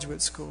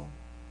graduate school.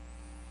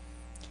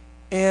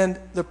 And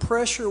the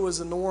pressure was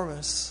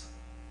enormous.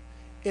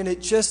 And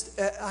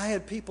I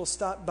had people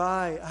stop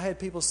by. I had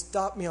people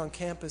stop me on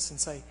campus and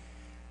say,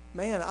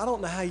 man, I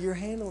don't know how you're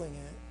handling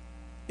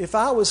it. If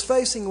I was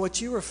facing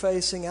what you were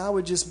facing, I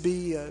would just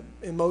be an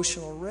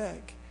emotional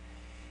wreck.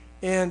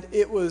 And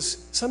it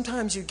was,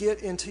 sometimes you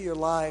get into your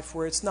life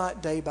where it's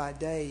not day by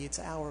day, it's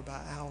hour by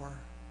hour.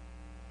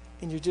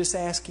 And you're just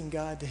asking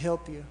God to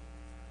help you.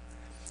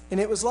 And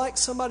it was like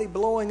somebody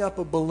blowing up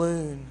a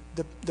balloon,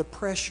 the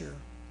pressure.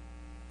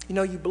 You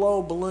know, you blow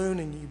a balloon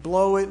and you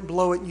blow it,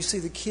 and you see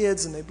the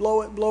kids and they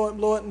blow it,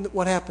 and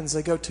what happens?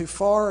 They go too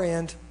far,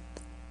 and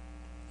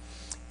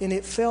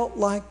it felt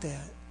like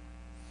that.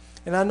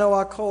 And I know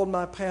I called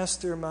my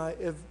pastor, my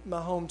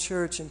home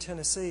church in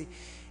Tennessee,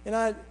 and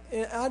I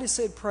just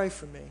said, pray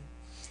for me.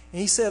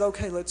 And he said,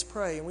 okay, let's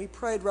pray. And we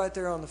prayed right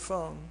there on the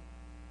phone.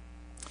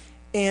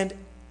 And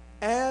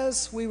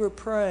as we were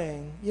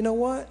praying, you know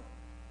what?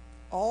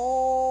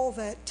 All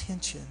that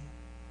tension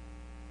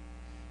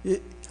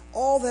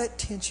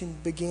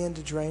began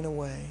to drain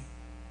away.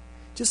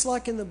 Just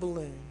like in the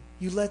balloon.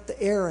 You let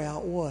the air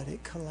out, what?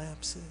 It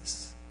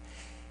collapses.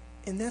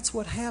 And that's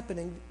what happened.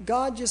 And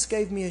God just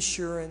gave me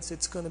assurance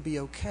it's going to be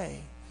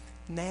okay.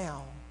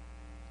 Now,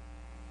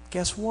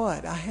 guess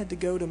what? I had to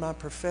go to my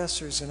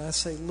professors and I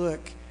say,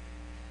 look,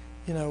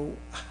 you know,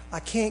 I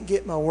can't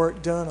get my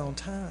work done on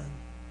time.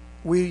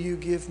 Will you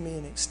give me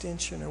an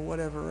extension or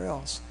whatever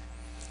else?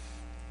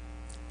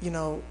 You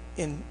know,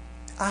 and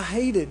I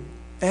hated,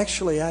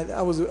 actually,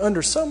 I was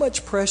under so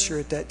much pressure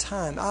at that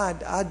time.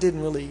 I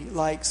didn't really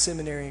like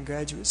seminary and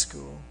graduate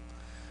school.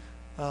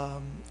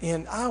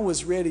 And I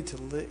was ready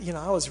to,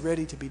 I was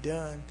ready to be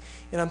done.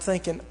 And I'm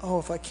thinking, oh,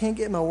 if I can't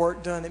get my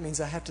work done, it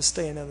means I have to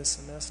stay another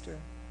semester.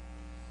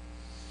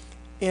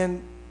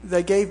 And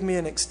they gave me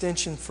an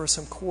extension for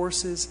some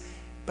courses.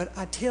 But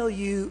I tell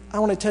you, I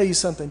want to tell you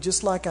something.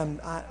 Just like I'm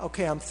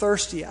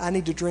thirsty, I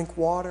need to drink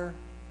water.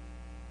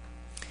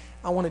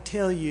 I want to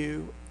tell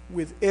you,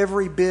 with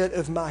every bit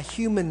of my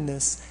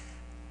humanness,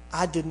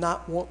 I did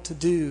not want to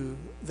do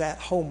that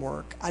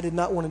homework. I did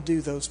not want to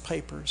do those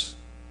papers.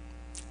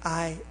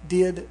 I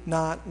did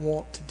not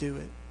want to do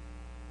it.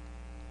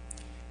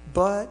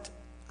 But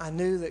I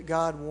knew that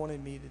God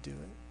wanted me to do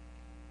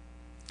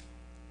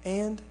it.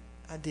 And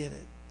I did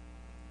it.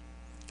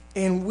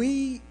 And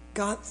we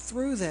got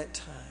through that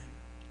time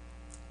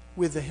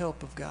with the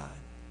help of God.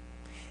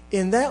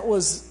 And that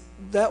was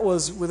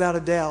without a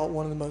doubt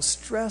one of the most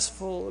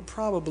stressful,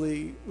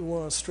 probably one of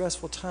the most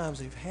stressful times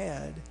we've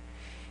had.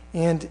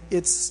 And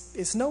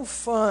it's no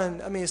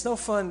fun. I mean, it's no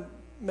fun.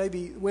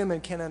 Maybe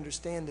women can't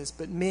understand this,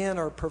 but men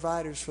are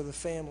providers for the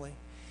family.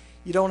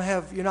 You don't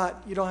have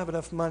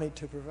enough money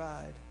to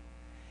provide.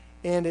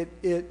 And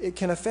it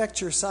can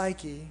affect your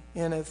psyche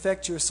and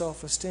affect your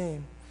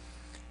self-esteem.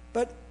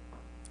 But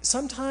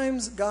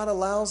sometimes God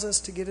allows us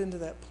to get into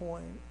that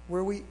point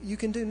where you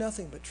can do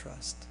nothing but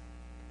trust.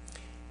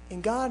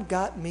 And God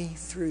got me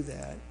through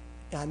that.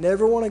 I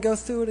never want to go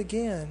through it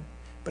again,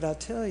 but I'll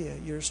tell you,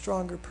 you're a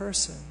stronger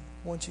person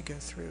once you go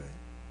through it.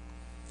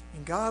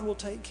 And God will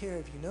take care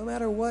of you no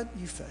matter what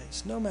you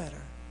face, no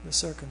matter the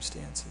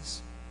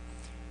circumstances.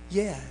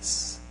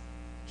 Yes,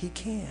 He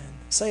can.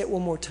 Say it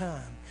one more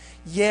time.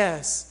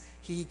 Yes,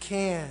 He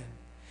can.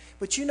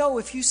 But you know,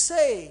 if you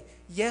say,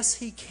 yes,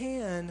 He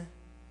can,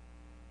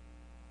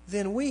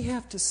 then we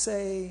have to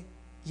say,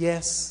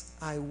 yes,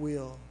 I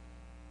will.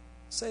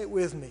 Say it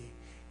with me.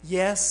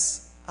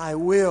 Yes, I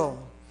will.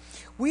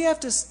 We have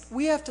to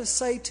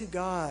say to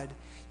God,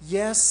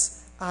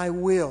 yes, I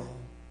will.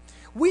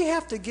 We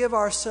have to give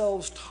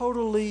ourselves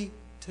totally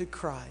to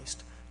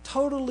Christ,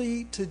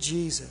 totally to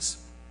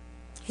Jesus.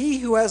 He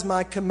who has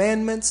my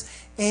commandments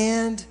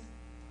and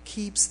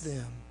keeps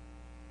them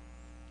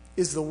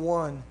is the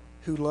one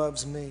who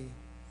loves me.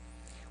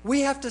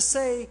 We have to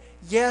say,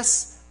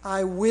 yes,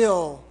 I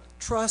will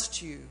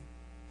trust you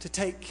to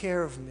take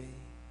care of me.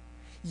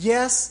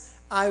 Yes,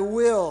 I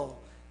will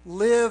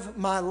live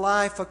my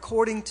life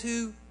according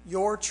to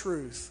your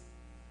truth.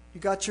 You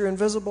got your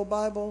invisible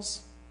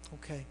Bibles?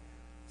 Okay,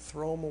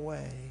 throw them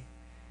away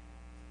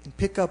and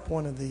pick up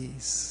one of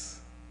these.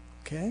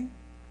 Okay?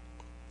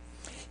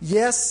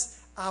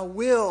 Yes, I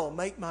will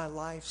make my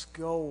life's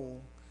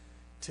goal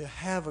to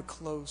have a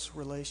close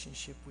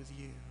relationship with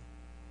you.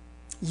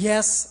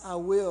 Yes, I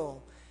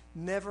will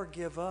never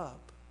give up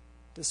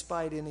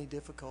despite any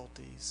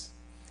difficulties.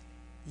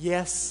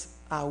 Yes,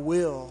 I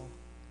will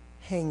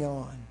hang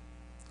on.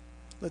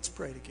 Let's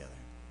pray together.